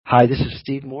Hi, this is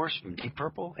Steve Morse from Deep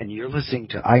Purple, and you're listening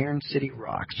to Iron City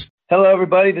Rocks. Hello,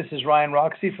 everybody. This is Ryan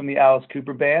Roxy from the Alice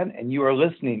Cooper Band, and you are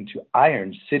listening to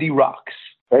Iron City Rocks.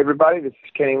 Hey, everybody. This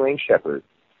is Kenny Lane Shepherd,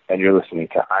 and you're listening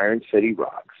to Iron City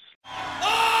Rocks.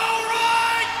 All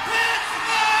right,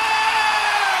 Pittsburgh!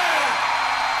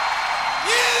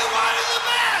 You wanted the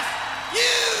best!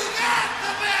 You got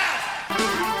the best!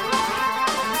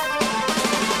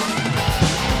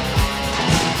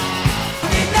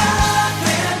 Ain't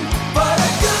nothing but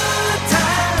a good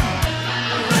time.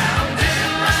 Round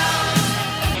and round.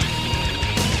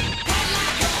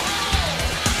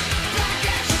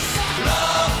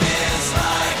 Love is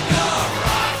like a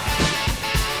rock.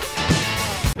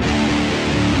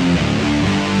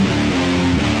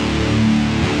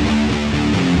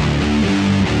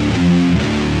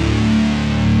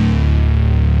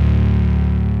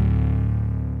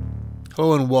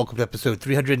 Hello and welcome to episode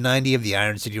 390 of the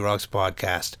Iron City Rocks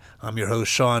podcast. I'm your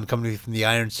host, Sean, coming to you from the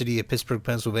Iron City of Pittsburgh,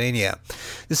 Pennsylvania.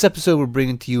 This episode, we're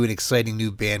bringing to you an exciting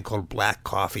new band called Black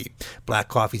Coffee. Black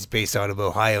Coffee is based out of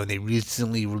Ohio, and they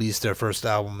recently released their first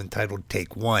album entitled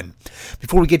Take One.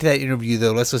 Before we get to that interview,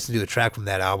 though, let's listen to a track from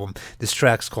that album. This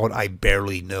track's called I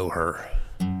Barely Know Her.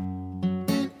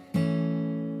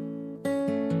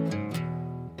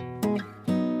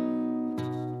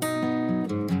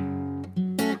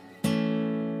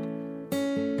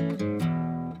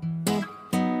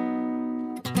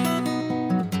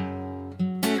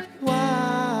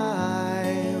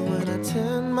 Why, when I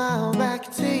turn my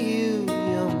back to you,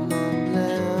 you're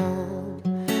mumbling.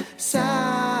 Sigh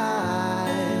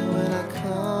when I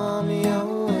come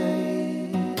your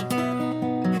way.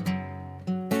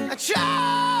 I try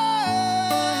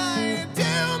to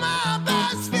do my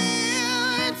best for you.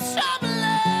 It's troubling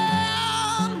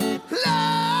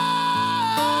life.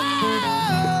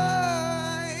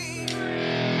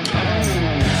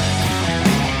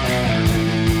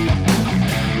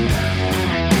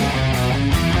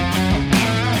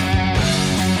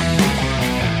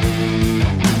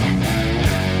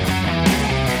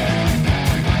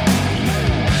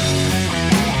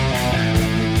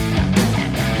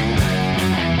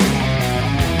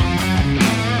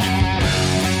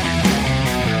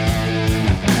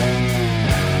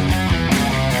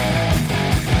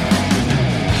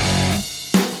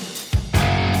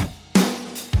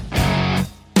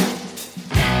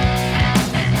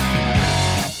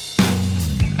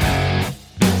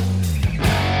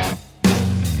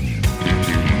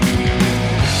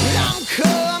 I'm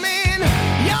coming,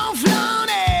 you're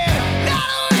floating, that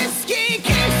whiskey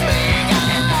keeps me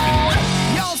going.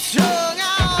 You're strung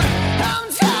out, I'm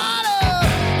tired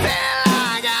of feeling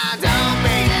like I don't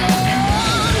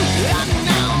belong. I'm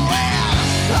nowhere,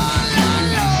 all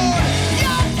alone.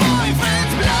 Your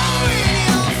boyfriend's blowing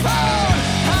your phone.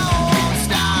 I won't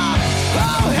stop,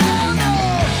 oh hell no,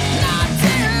 not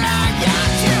till I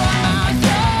got you on my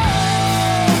throne.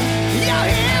 You're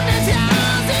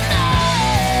hypnotizing me.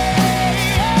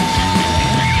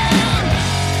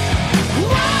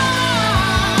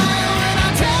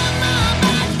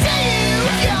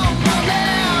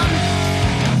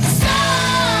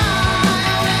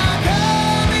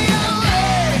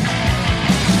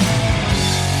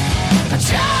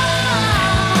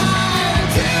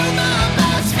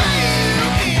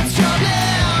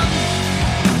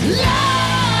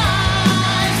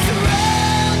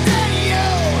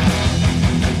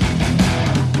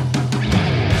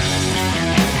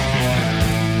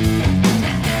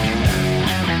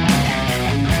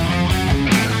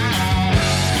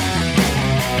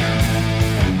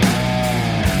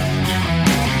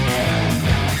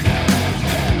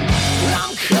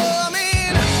 I'm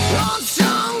coming on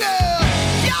stronger.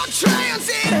 Your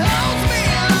transit holds me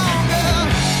longer.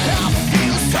 I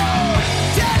feel so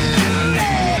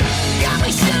deluded.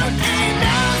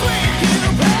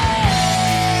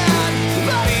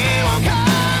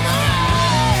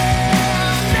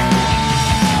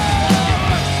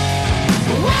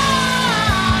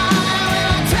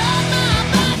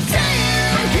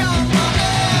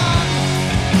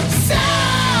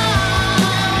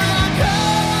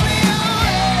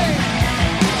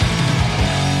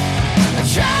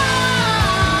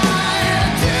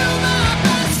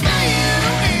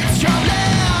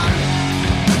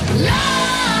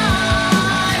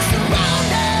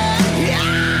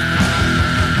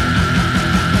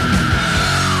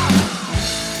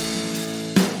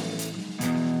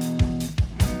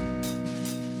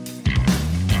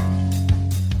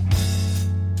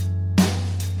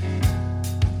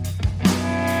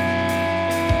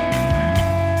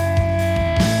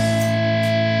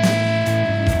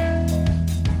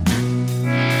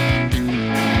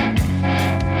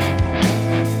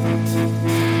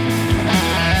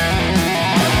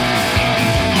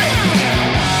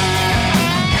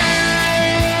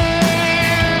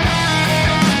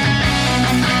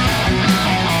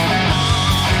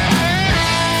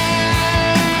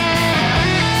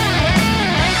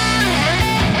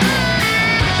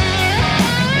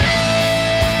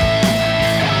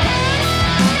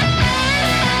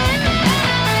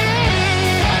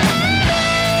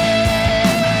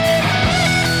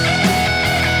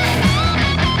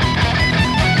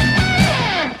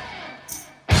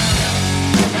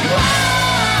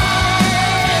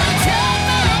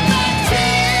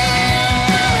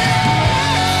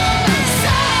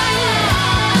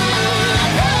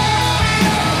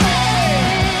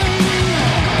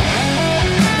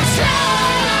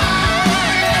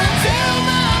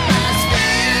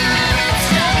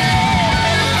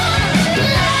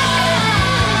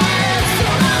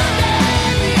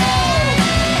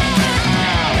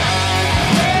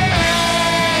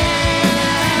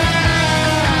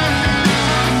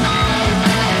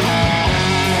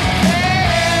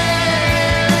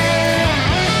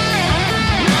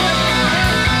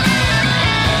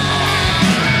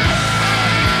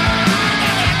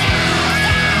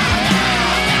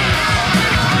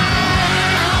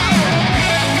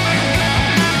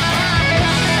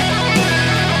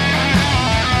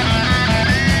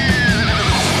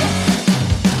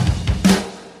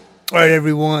 All right,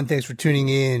 everyone. Thanks for tuning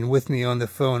in. With me on the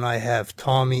phone, I have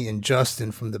Tommy and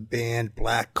Justin from the band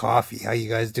Black Coffee. How you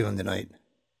guys doing tonight?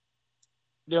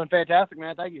 Doing fantastic,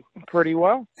 man. Thank you. Pretty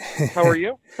well. How are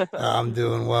you? I'm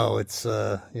doing well. It's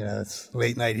it's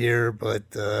late night here, but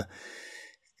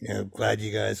glad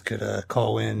you guys could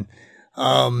call in.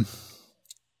 Talk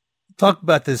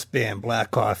about this band,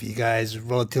 Black Coffee. You guys,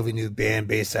 relatively new band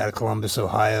based out of Columbus,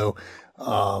 Ohio.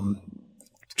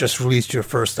 Just released your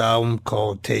first album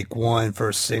called Take One,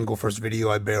 first single, first video,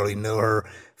 I Barely Know Her.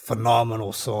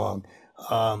 Phenomenal song.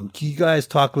 Can you guys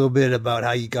talk a little bit about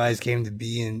how you guys came to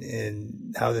be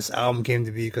and how this album came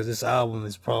to be? Because this album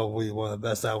is probably one of the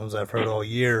best albums I've heard all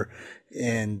year.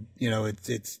 And,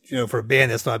 it's for a band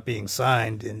that's not being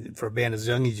signed and for a band as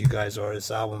young as you guys are,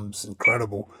 this album's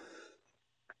incredible.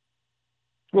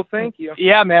 Well, thank you.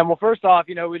 Yeah, man. Well, first off,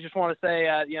 we just want to say,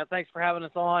 thanks for having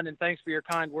us on and thanks for your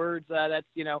kind words. That's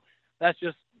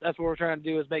what we're trying to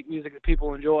do is make music that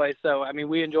people enjoy. So, I mean,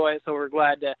 we enjoy it. So we're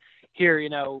glad to hear,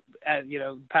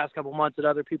 past couple months that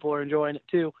other people are enjoying it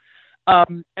too.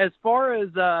 As far as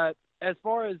the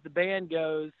band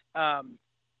goes,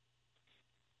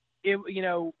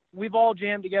 we've all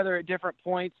jammed together at different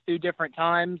points through different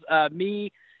times. Me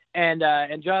and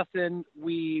Justin,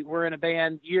 we were in a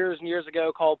band years and years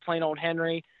ago called Plain Old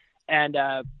Henry, and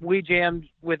we jammed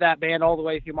with that band all the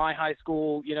way through my high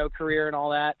school, career and all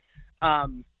that.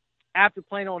 After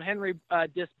Plain Old Henry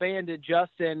disbanded,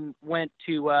 Justin went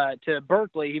to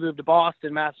Berkeley. He moved to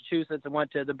Boston, Massachusetts, and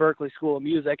went to the Berkeley School of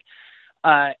Music.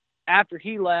 After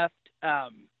he left,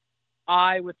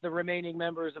 I, with the remaining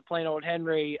members of Plain Old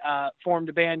Henry, formed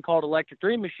a band called Electric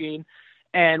Dream Machine,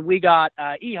 and we got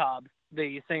Ehab,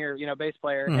 the singer, bass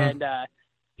player, and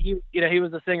he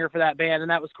was the singer for that band, and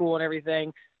that was cool and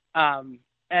everything. And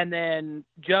then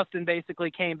Justin basically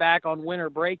came back on winter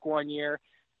break one year,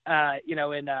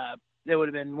 it would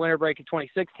have been winter break in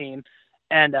 2016,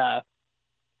 and I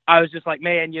was just like,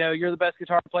 man, you're the best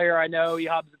guitar player I know,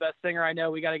 Ehab's the best singer I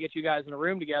know, we got to get you guys in a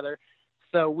room together.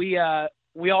 So we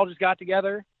all just got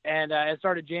together and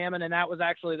started jamming, and that was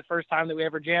actually the first time that we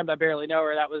ever jammed I Barely Know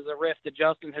Her. That was a riff that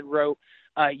Justin had wrote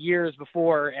years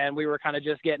before, and we were kind of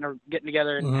just getting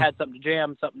together and had something to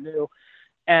jam, something new.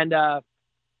 And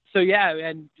so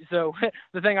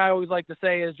the thing I always like to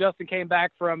say is Justin came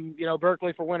back from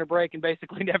Berkeley for winter break and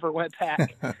basically never went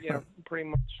back. Pretty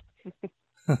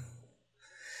much.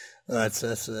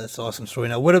 That's awesome story.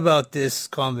 Now, what about this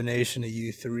combination of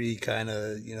you three? Kind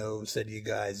of said to you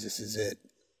guys, this is it.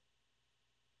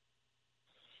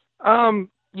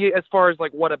 As far as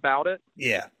like what about it?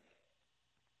 Yeah.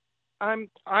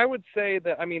 I would say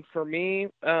that, for me,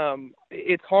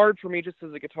 it's hard for me just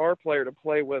as a guitar player to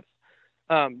play with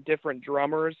different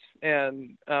drummers,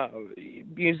 and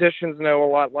musicians know a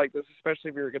lot like this, especially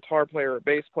if you're a guitar player or a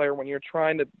bass player, when you're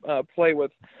trying to play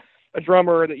with a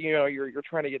drummer that you're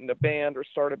trying to get in a band or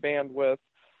start a band with.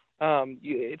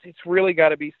 It's really got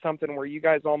to be something where you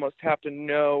guys almost have to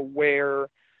know where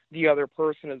the other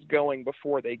person is going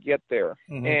before they get there.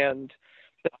 And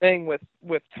the thing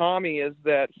with Tommy is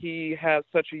that he has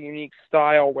such a unique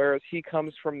style, whereas he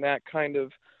comes from that kind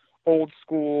of old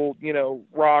school,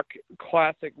 rock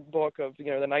classic look of, the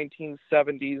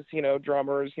 1970s,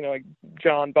 drummers, like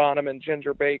John Bonham and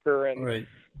Ginger Baker and right.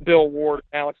 Bill Ward,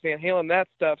 Alex Van Halen, that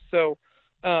stuff. So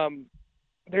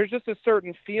there's just a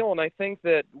certain feel, and I think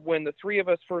that when the three of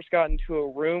us first got into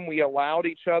a room, we allowed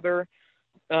each other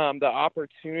the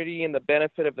opportunity and the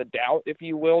benefit of the doubt, if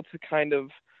you will, to kind of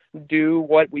do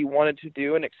what we wanted to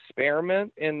do and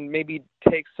experiment and maybe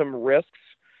take some risks,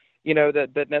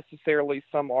 that necessarily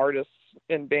some artists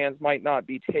and bands might not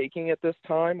be taking at this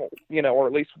time, or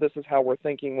at least this is how we're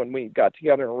thinking when we got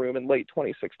together in a room in late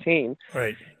 2016.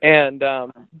 Right. And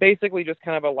basically just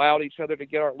kind of allowed each other to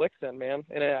get our licks in, man.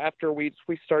 And after we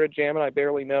started jamming I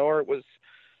Barely Know Her, it was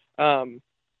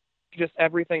just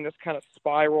everything just kind of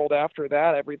spiraled after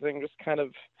that. Everything just kind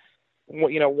of,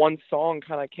 one song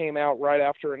kind of came out right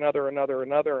after another.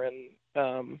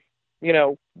 And,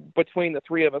 between the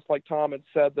three of us, like Tom had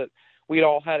said, that we'd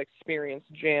all had experience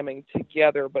jamming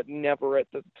together, but never at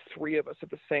the three of us at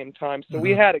the same time. So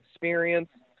we had experience,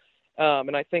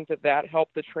 and I think that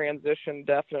helped the transition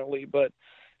definitely, but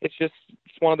it's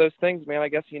one of those things, man. I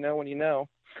guess when you know.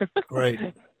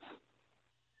 Right.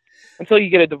 Until you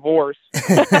get a divorce.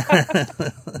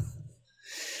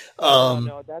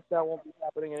 No, that won't be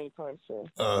happening anytime soon.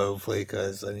 Hopefully,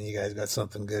 because you guys got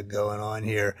something good going on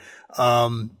here.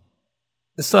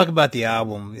 Let's talk about the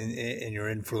album and your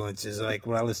influences. Like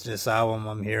when I listen to this album,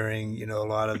 I'm hearing a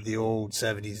lot of the old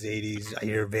 70s, 80s. I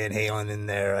hear Van Halen in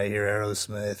there. I hear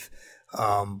Aerosmith.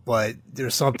 But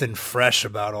there's something fresh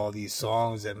about all these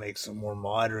songs that makes them more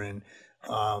modern.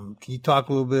 Can you talk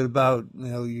a little bit about,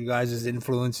 you guys'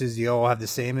 influences? Do you all have the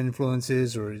same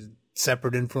influences or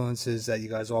separate influences that you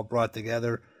guys all brought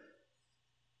together?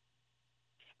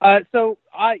 So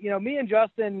me and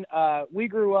Justin, we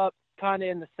grew up kind of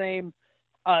in the same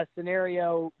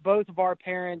scenario. Both of our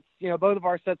parents, both of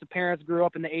our sets of parents grew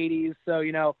up in the 80s.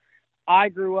 So, I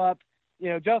grew up,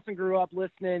 Justin grew up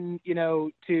listening,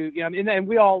 and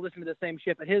we all listened to the same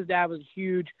shit, but his dad was a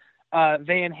huge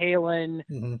Van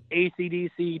Halen,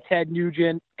 AC/DC, Ted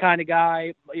Nugent kind of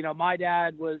guy. My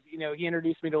dad was, he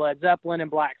introduced me to Led Zeppelin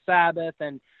and Black Sabbath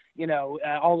and,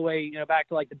 all the way, back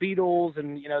to like the Beatles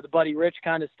and, the Buddy Rich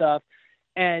kind of stuff.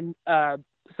 And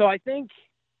so I think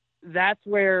that's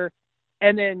where,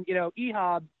 and then,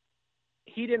 Ehab,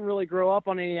 he didn't really grow up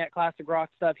on any of that classic rock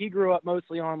stuff. He grew up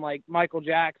mostly on like Michael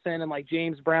Jackson and like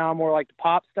James Brown, more like the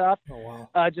pop stuff. Oh,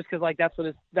 wow. Just cause like that's what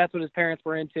his parents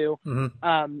were into.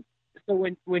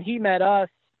 So when he met us,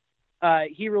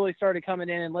 he really started coming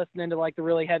in and listening to like the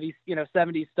really heavy,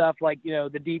 70s stuff, like,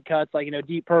 the deep cuts, like,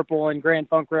 Deep Purple and Grand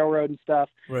Funk Railroad and stuff.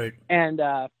 Right. And,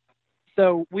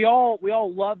 so we all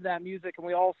love that music and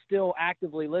we all still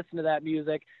actively listen to that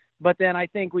music. But then I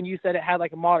think when you said it had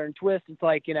like a modern twist, it's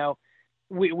like,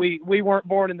 we weren't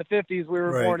born in the 50s. We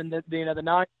were born in the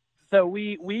 90s. So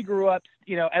we grew up,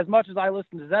 as much as I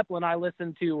listened to Zeppelin, I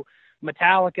listened to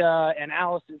Metallica and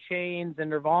Alice in Chains and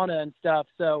Nirvana and stuff.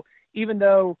 So even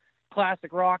though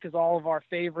classic rock is all of our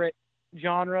favorite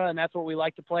genre and that's what we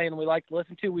like to play and we like to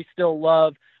listen to, we still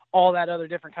love all that other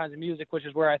different kinds of music, which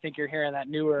is where I think you're hearing that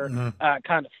newer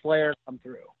kind of flair come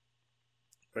through.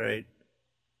 Right.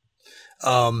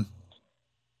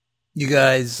 You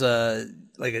guys,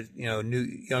 like a new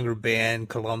younger band,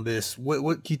 Columbus. What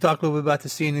can you talk a little bit about the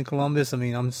scene in Columbus? I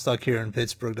mean, I'm stuck here in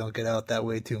Pittsburgh, don't get out that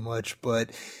way too much, but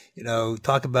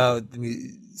talk about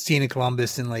the scene in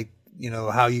Columbus and like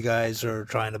how you guys are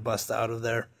trying to bust out of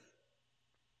there.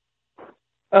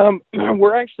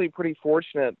 We're actually pretty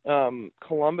fortunate.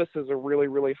 Columbus is a really,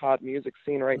 really hot music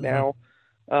scene right now.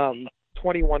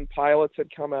 21 Pilots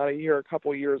had come out of here a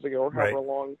couple years ago, or however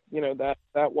long that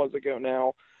was ago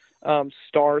now.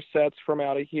 Star Sets from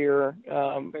out of here.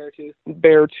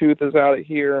 Beartooth is out of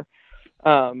here.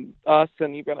 Us,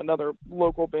 and you've got another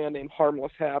local band named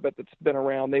Harmless Habit that's been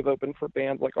around. They've opened for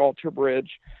bands like Alter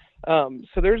Bridge. So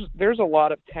there's a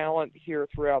lot of talent here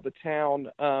throughout the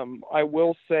town. I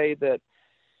will say that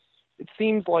it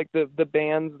seems like the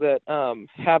bands that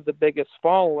have the biggest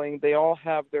following, they all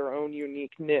have their own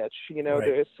unique niche.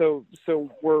 So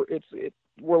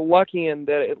we're lucky in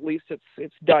that at least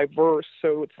it's diverse.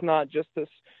 So it's not just this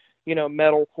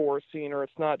metalcore scene, or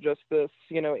it's not just this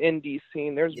indie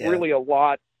scene. There's really a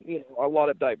lot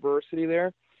of diversity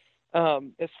there.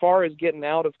 As far as getting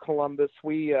out of Columbus,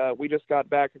 we just got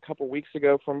back a couple weeks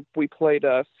ago we played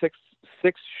six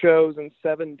shows in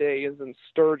 7 days in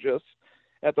Sturgis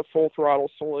at the Full Throttle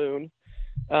Saloon.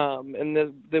 And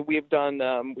then we've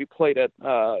done, we played at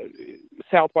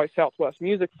South by Southwest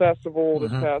Music Festival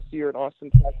this past year in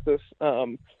Austin, Texas,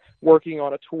 working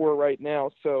on a tour right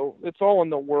now. So it's all in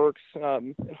the works.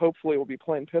 And hopefully we'll be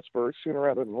playing Pittsburgh sooner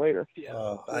rather than later.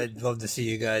 I'd love to see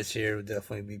you guys here. We'll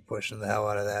definitely be pushing the hell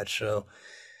out of that show.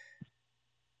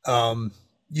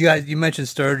 You mentioned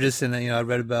Sturgis, and I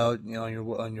read about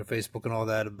on your Facebook and all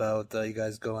that about you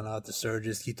guys going out to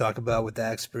Sturgis. Can you talk about what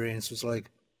that experience was like?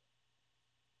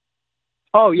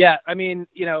 Oh yeah, I mean,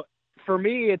 for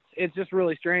me, it's just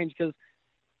really strange because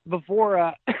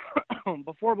before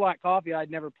before Black Coffee,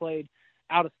 I'd never played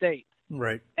out of state.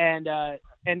 Right. And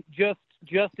just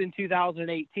in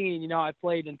 2018, I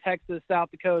played in Texas,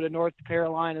 South Dakota, North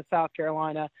Carolina, South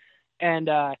Carolina, and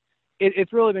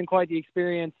it's really been quite the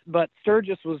experience. But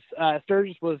Sturgis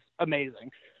was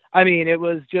amazing. I mean, it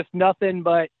was nothing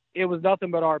but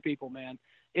our people, man.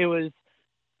 It was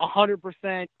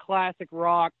 100% classic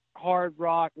rock, hard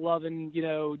rock, loving,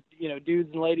 dudes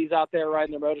and ladies out there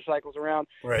riding their motorcycles around.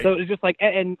 Right. So it was just like,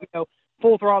 and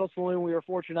Full Throttle Saloon, we were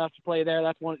fortunate enough to play there.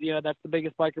 That's that's the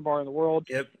biggest biker bar in the world.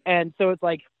 Yep. And so it's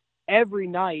like every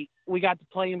night we got to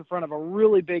play in front of a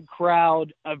really big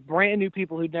crowd of brand new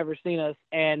people who'd never seen us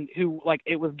and who, like,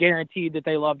 it was guaranteed that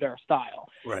they loved our style.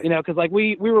 Right. Cause like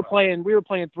we were playing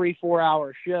 3-4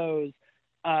 hour shows,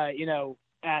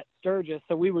 at Sturgis.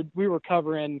 So we were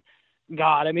covering,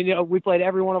 God, I mean, we played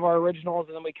every one of our originals,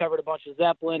 and then we covered a bunch of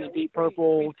Zeppelin and Deep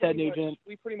Purple, Ted Nugent.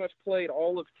 We pretty much played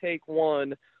all of Take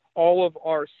One, all of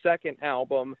our second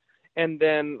album, and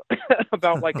then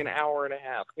about like an hour and a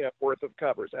half worth of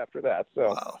covers after that.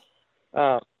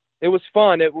 So it was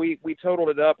fun. We totaled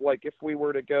it up like if we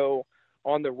were to go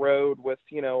on the road with,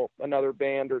 you know, another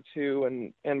band or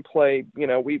two and play, you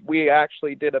know, we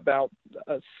actually did about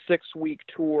a 6-week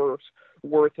tour's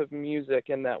worth of music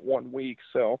in that 1 week.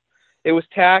 So it was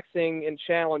taxing and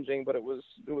challenging, but it was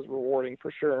rewarding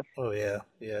for sure. Oh yeah,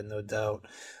 no doubt.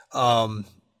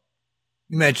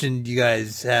 You mentioned you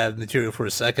guys have material for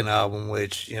a second album,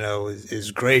 which, you know,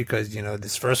 is great because, you know,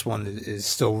 this first one is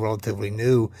still relatively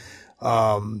new.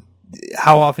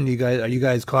 How often are you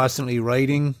guys constantly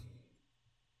writing?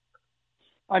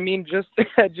 I mean, just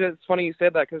funny you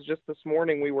said that, because just this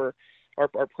morning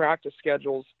our practice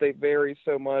schedules, they vary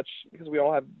so much because we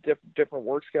all have different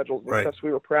work schedules and stuff. So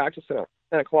we were practicing at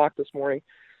 10 o'clock this morning,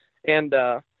 and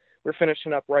we're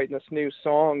finishing up writing this new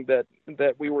song that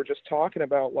we were just talking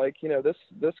about. Like, you know,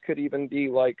 this could even be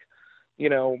like, you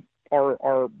know,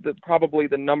 probably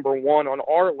the number one on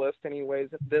our list anyways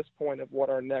at this point of what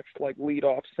our next like lead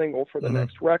off single for the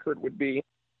next record would be.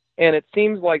 And it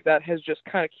seems like that has just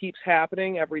kind of keeps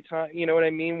happening every time, you know what I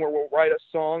mean, where we'll write a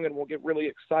song and we'll get really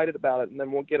excited about it, and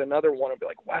then we'll get another one and be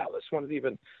like, wow, this one's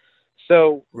even.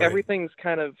 So everything's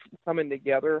kind of coming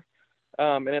together,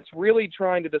 and it's really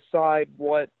trying to decide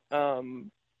what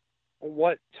tone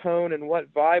and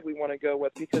what vibe we want to go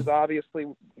with, because obviously,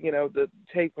 you know, the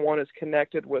Take One is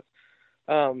connected with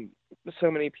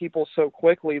so many people so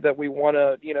quickly that we want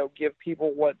to, you know, give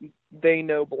people what they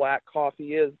know Black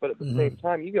Coffee is, but at the same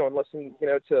time, you go and listen, you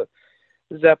know, to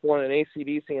Zeppelin and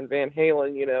AC/DC and Van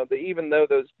Halen, you know, even though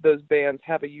those bands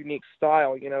have a unique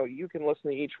style, you know, you can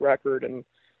listen to each record and,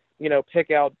 you know,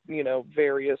 pick out, you know,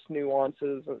 various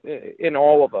nuances in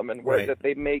all of them, and where that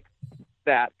they make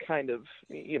that kind of,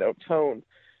 you know, tone.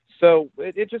 So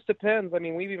it just depends. I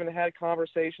mean, we've even had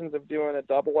conversations of doing a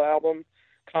double album,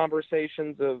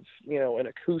 conversations of, you know, an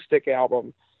acoustic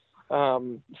album.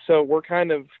 So we're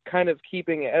kind of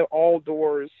keeping all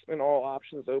doors and all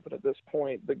options open at this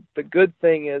point. The good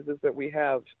thing is that we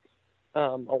have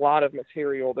a lot of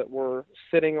material that we're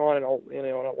sitting on, and, you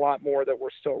know, and a lot more that we're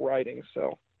still writing.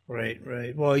 So.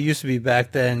 Right. Well, it used to be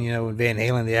back then, you know, with Van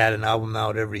Halen, they had an album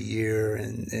out every year,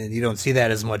 and you don't see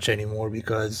that as much anymore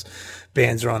because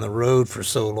bands are on the road for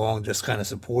so long, just kind of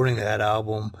supporting that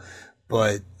album.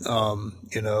 But,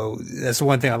 you know, that's the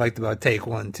one thing I liked about Take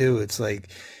One too. It's like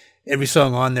every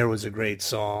song on there was a great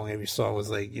song. Every song was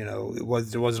like, you know,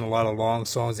 there wasn't a lot of long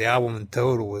songs. The album in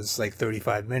total was like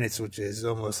 35 minutes, which is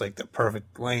almost like the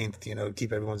perfect length, you know, to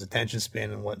keep everyone's attention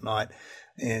span and whatnot.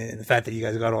 And the fact that you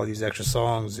guys got all these extra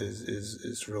songs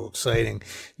is real exciting.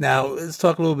 Now, let's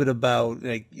talk a little bit about,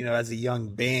 like, you know, as a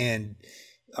young band,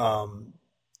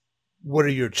 what are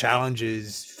your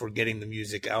challenges for getting the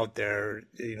music out there,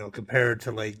 you know, compared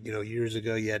to, like, you know, years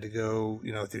ago you had to go,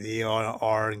 you know, through the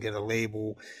A&R and get a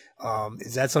label.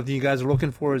 Is that something you guys are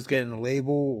looking for, is getting a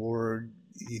label, or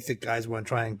do you think guys want to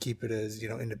try and keep it as, you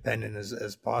know, independent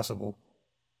as possible?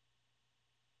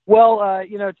 Well,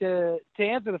 you know, to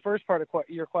answer the first part of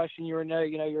your question, you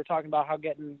were talking about how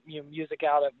getting, you know, music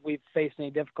out, if we've faced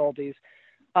any difficulties.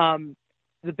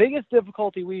 The biggest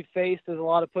difficulty we've faced is a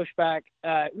lot of pushback,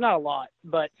 not a lot,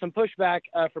 but some pushback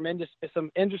from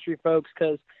some industry folks,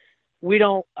 because we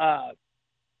don't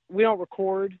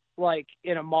record like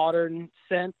in a modern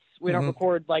sense. We don't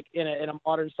record like in a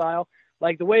modern style.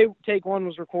 Like the way Take One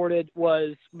was recorded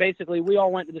was basically we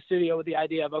all went to the studio with the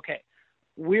idea of, okay,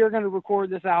 we're going to record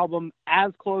this album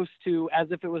as close to as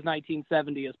if it was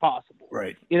 1970 as possible.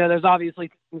 Right. You know, there's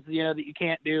obviously things, you know, that you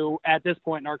can't do at this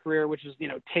point in our career, which is, you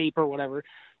know, tape or whatever.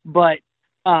 But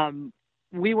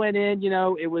we went in, you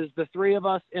know, it was the three of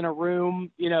us in a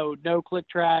room, you know, no click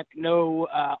track, no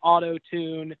auto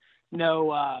tune,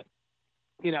 no,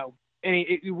 you know,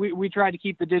 we tried to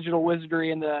keep the digital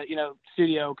wizardry in the, you know,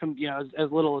 studio, you know, as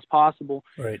little as possible.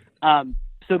 Right.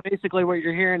 So basically what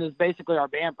you're hearing is basically our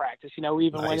band practice. You know, we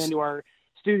even went into our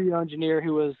studio engineer,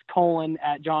 who was Colin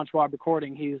at John Schwab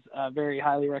Recording. He's very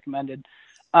highly recommended.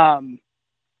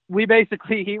 We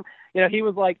basically, he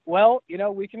was like, well, you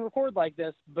know, we can record like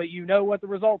this, but you know what the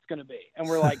result's going to be. And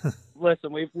we're like,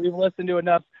 listen, we've listened to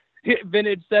enough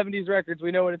vintage 70s records.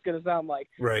 We know what it's going to sound like.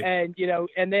 Right. And, you know,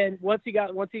 and then once he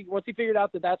figured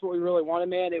out that that's what we really wanted,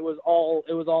 man, it was all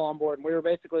on board. And we were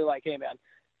basically like, hey, man,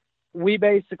 we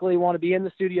basically want to be in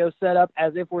the studio set up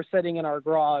as if we're sitting in our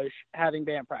garage having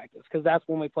band practice, because that's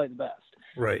when we play the best.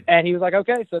 Right. And he was like,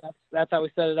 okay, so that's how we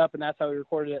set it up, and that's how we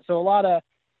recorded it. So a lot of,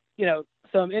 you know,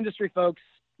 some industry folks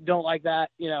don't like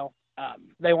that. You know,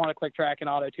 they want to click track and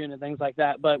auto tune and things like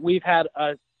that. But we've had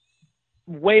a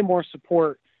way more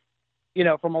support, you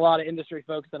know, from a lot of industry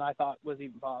folks than I thought was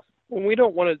even possible. Well, we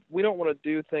don't want to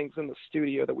do things in the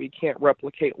studio that we can't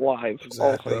replicate live.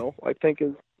 Exactly. Also, I think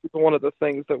is one of the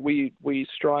things that we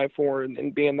strive for,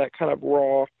 and being that kind of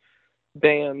raw,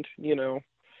 band, you know.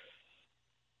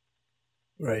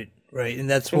 Right. And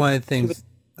that's one of the things.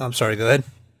 I'm sorry, go ahead.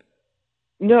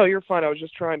 No, you're fine. I was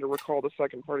just trying to recall the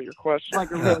second part of your question. Like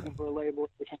you're looking for a label.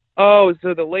 Oh,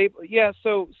 so the label, yeah.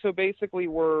 So basically,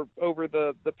 we're over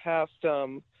the past,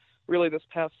 really this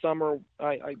past summer.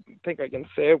 I think I can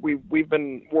say it. We've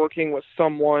been working with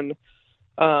someone,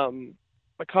 a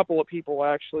couple of people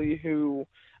actually, who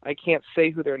I can't say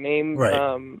who their names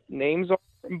are,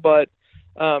 but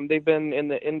they've been in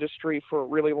the industry for a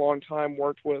really long time.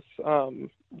 Worked with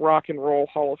Rock and Roll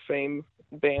Hall of Fame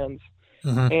bands.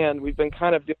 Mm-hmm. And we've been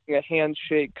kind of doing a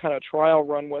handshake kind of trial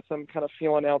run with them, kind of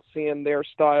feeling out, seeing their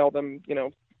style, them, you know,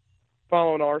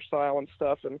 following our style and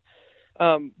stuff.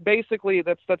 And basically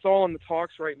that's all in the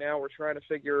talks right now. We're trying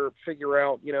to figure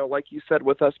out, you know, like you said,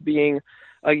 with us being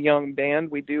a young band,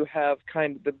 we do have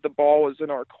kind of the ball is in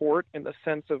our court in the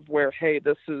sense of where, hey,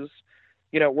 this is,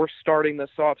 you know, we're starting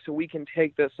this off, so we can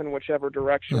take this in whichever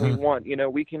direction we want. You know,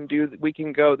 we can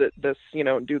go this, you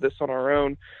know, do this on our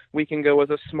own. We can go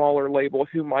with a smaller label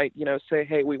who might, you know, say,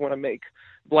 hey, we want to make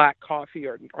Black Coffee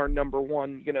our number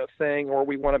one, you know, thing, or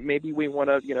we want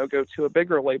to, you know, go to a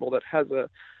bigger label that has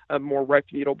a more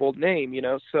reputable name, you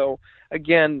know. So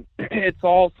again, it's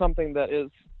all something that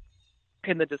is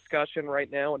in the discussion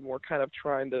right now, and we're kind of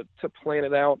trying to plan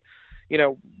it out. You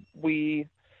know,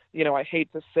 you know, I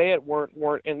hate to say it,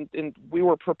 and we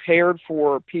were prepared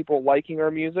for people liking our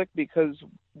music because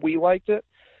we liked it.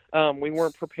 We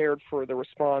weren't prepared for the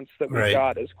response that we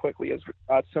got as quickly as we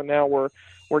got. So now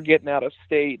we're getting out of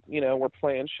state, you know, we're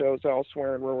playing shows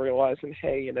elsewhere, and we're realizing,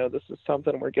 hey, you know, this is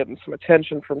something, we're getting some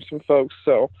attention from some folks.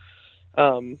 So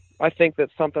I think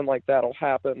that something like that will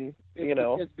happen, you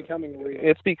know. It's becoming real.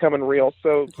 It's becoming real.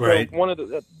 So one of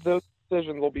those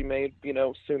decisions will be made, you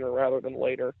know, sooner rather than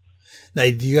later. Now,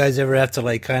 do you guys ever have to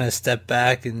like kind of step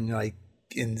back and like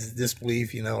in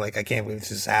disbelief, you know, like I can't believe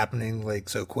this is happening like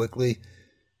so quickly?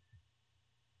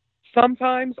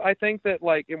 Sometimes I think that,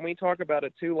 like, and we talk about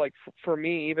it too, like for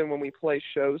me, even when we play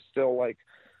shows still, like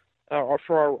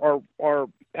for our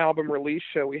album release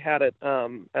show, we had it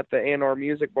at the A&R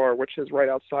Music Bar, which is right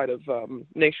outside of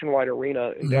Nationwide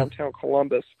Arena in downtown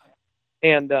Columbus.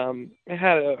 And it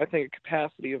had, I think, a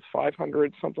capacity of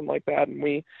 500, something like that. And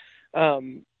we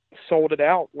sold it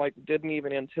out, like didn't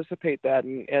even anticipate that.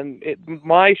 And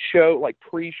my show, like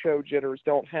pre-show jitters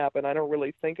don't happen. I don't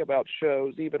really think about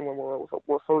shows, even when we're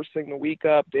rehearsing the week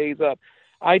up, days up.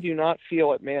 I do not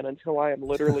feel it, man, until I am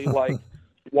literally like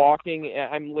walking,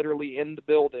 I'm literally in the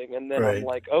building, and then I'm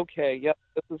like, okay, yep,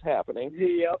 this is happening.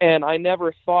 Yep. And I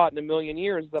never thought in a million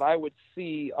years that I would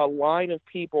see a line of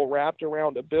people wrapped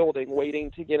around a building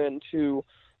waiting to get into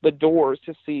the doors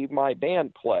to see my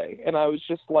band play. And I was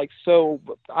just like,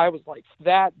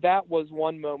 that was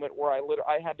one moment where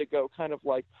I had to go kind of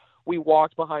like, we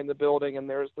walked behind the building, and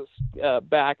there's this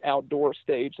back outdoor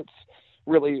stage that's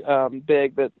really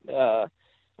big that I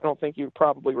don't think you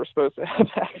probably were supposed to have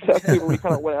access to. We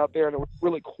kind of went out there, and it was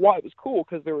really quiet. It was cool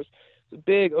because there was a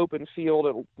big open field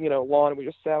and, you know, lawn, and we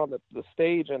just sat on the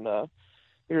stage, and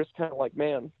you're just kind of like,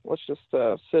 man, let's just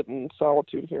sit in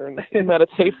solitude here and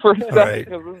meditate for a second,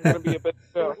 because this is going to be a bit.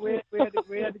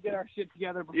 We had to get our shit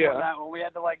together before that one. We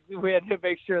had to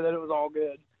make sure that it was all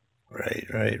good.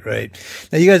 Right.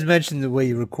 Now, you guys mentioned the way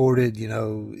you recorded, you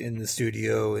know, in the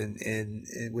studio, and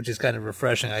which is kind of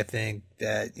refreshing. I think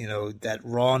that, you know, that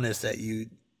rawness that you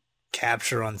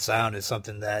capture on sound is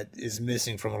something that is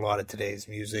missing from a lot of today's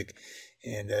music,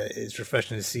 and it's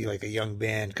refreshing to see like a young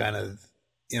band kind of,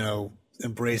 you know,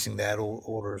 embracing that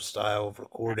older style of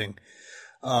recording.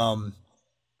 You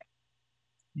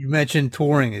mentioned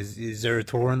touring. Is there a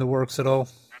tour in the works at all?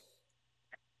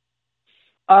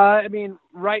 I mean,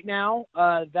 right now,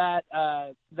 that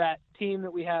team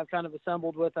that we have kind of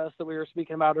assembled with us that we were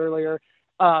speaking about earlier,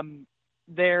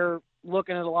 they're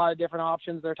looking at a lot of different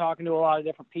options. They're talking to a lot of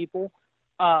different people.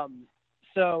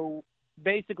 So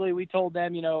basically we told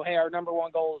them, you know, hey, our number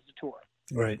one goal is to tour.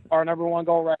 Right. Our number one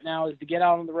goal right now is to get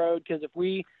out on the road, because if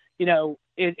we, you know,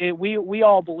 we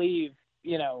all believe,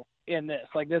 you know, in this.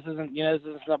 Like, this isn't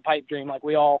a pipe dream. Like,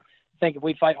 we all think if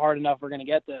we fight hard enough, we're going to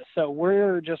get this. So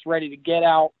we're just ready to get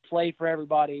out, play for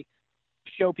everybody,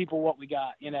 show people what we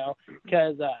got, you know,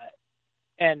 because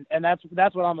and that's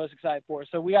what I'm most excited for.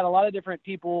 So we got a lot of different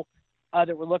people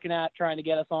that we're looking at trying to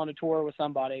get us on a tour with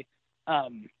somebody. As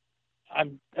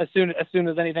soon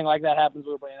as anything like that happens,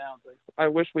 we'll be announcing. I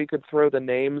wish we could throw the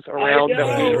names around.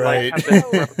 It's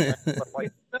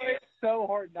so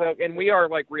hard. And we are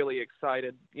like really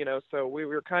excited, you know. So we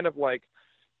were kind of like,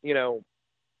 you know,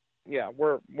 yeah,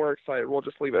 we're excited. We'll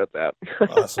just leave it at that.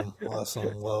 Awesome.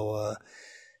 Well,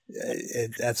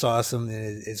 That's awesome.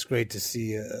 And it's great to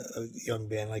see a young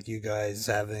band like you guys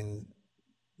having,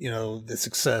 the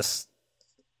success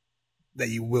that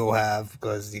you will have,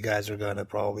 because you guys are going to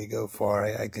probably go far.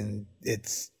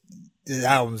 The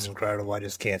album's incredible. I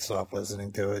just can't stop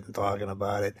listening to it and talking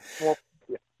about it. Well,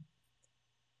 yeah.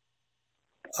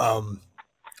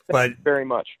 But very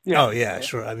much. Yeah. Oh yeah,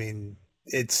 sure. I mean,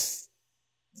 it's,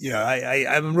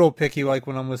 I'm real picky, like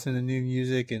when I'm listening to new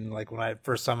music, and like when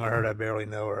first time I heard I Barely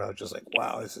Know Her, I was just like,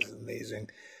 wow, this is amazing.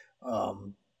 I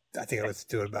think I listened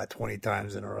to it about 20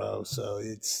 times in a row. So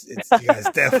it's you guys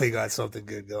definitely got something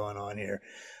good going on here.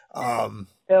 Hell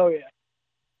yeah.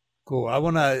 Cool. I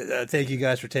want to thank you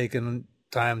guys for taking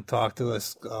time to talk to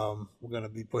us. We're going to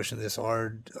be pushing this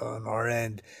hard on our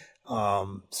end.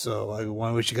 So I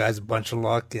want to wish you guys a bunch of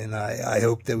luck, and I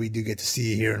hope that we do get to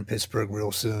see you here in Pittsburgh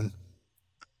real soon.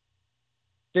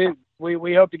 Dude,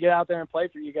 we hope to get out there and play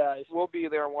for you guys. We'll be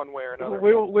there one way or another.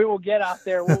 We will get out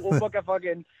there. We'll book a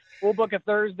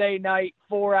Thursday night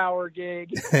 4-hour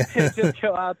gig and just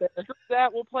go out there. After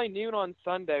that, we'll play noon on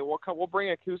Sunday. We'll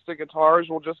bring acoustic guitars.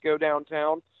 We'll just go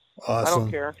downtown. Awesome. I don't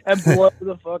care. And blow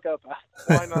the fuck up.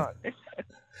 Why not?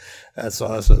 That's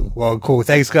awesome. Well, cool.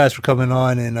 Thanks, guys, for coming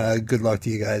on, and good luck to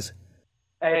you guys.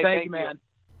 Hey, thank you, man.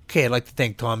 Okay, I'd like to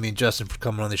thank Tommy and Justin for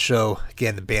coming on the show.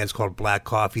 Again, the band's called Black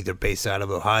Coffee. They're based out of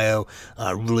Ohio.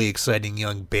 Really exciting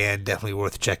young band, definitely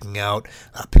worth checking out.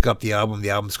 Pick up the album. The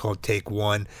album's called Take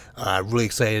One. Really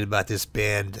excited about this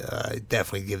band.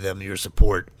 Definitely give them your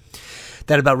support.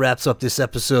 That about wraps up this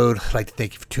episode. I'd like to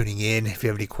thank you for tuning in. If you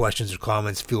have any questions or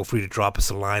comments, feel free to drop us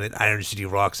a line at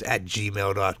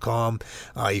ironcityrocks@gmail.com.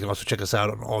 You can also check us out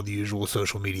on all the usual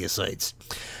social media sites.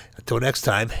 Until next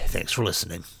time, thanks for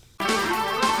listening.